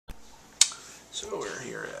So we're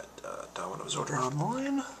here at Domino's Order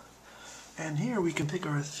Online, and here we can pick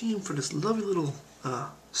our theme for this lovely little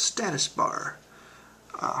status bar.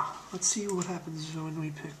 Let's see what happens when we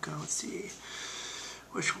pick, let's see,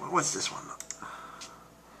 which one, what's this one?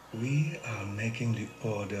 We are making the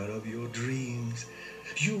order of your dreams.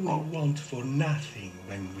 You will want for nothing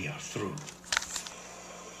when we are through.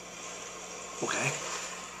 Okay.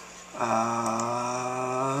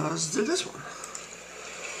 Let's do this one.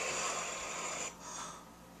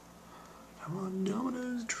 Come on,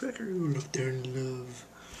 Domino's Tracker, look there in love.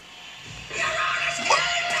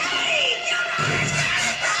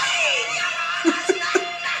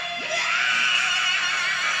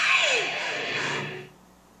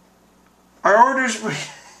 Our orders were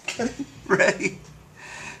getting ready.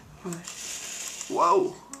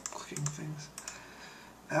 Whoa, clicking things.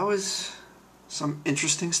 That was some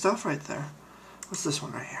interesting stuff right there. What's this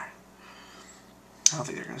one right here? I don't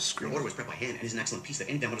think they're going to scream. The order was prepped by hand and is an excellent piece that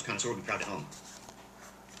any Domino's connoisseur would be proud to own.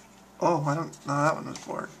 Oh, I don't know. That one was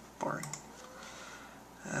boring.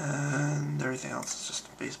 And everything else is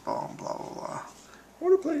just baseball and blah, blah, blah.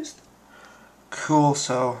 Order placed. Cool,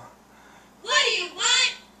 so. What do you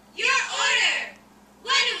want? Your order.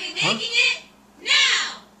 When are we making it?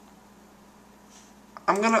 Now.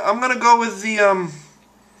 I'm gonna go with the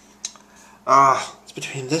it's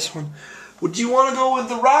between this one. Would you want to go with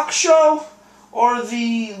the rock show or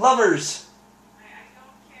the lovers? I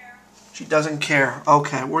don't care. She doesn't care.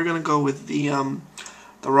 Okay, we're gonna go with the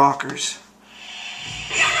rockers.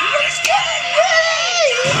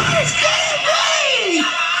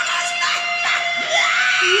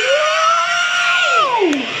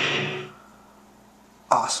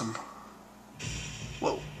 Awesome.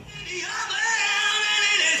 Whoa.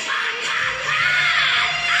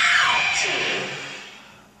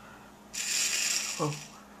 Oh.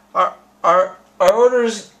 Our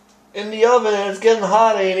order's in the oven and it's getting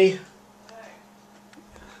hot, Amy.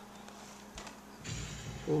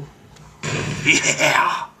 Oh.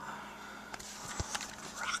 Yeah.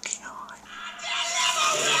 Rocking on.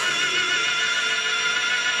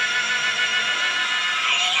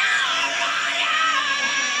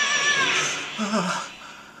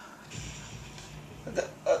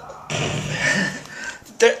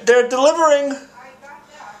 They're delivering.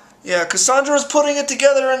 Yeah, Cassandra's putting it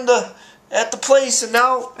together at the place, and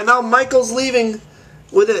now Michael's leaving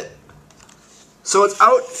with it. So it's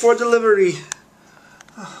out for delivery.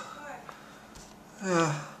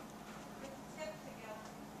 Yeah.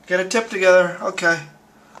 Get a tip together. Okay.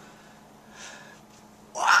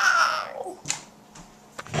 Wow.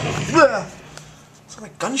 It's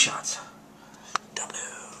like gunshots.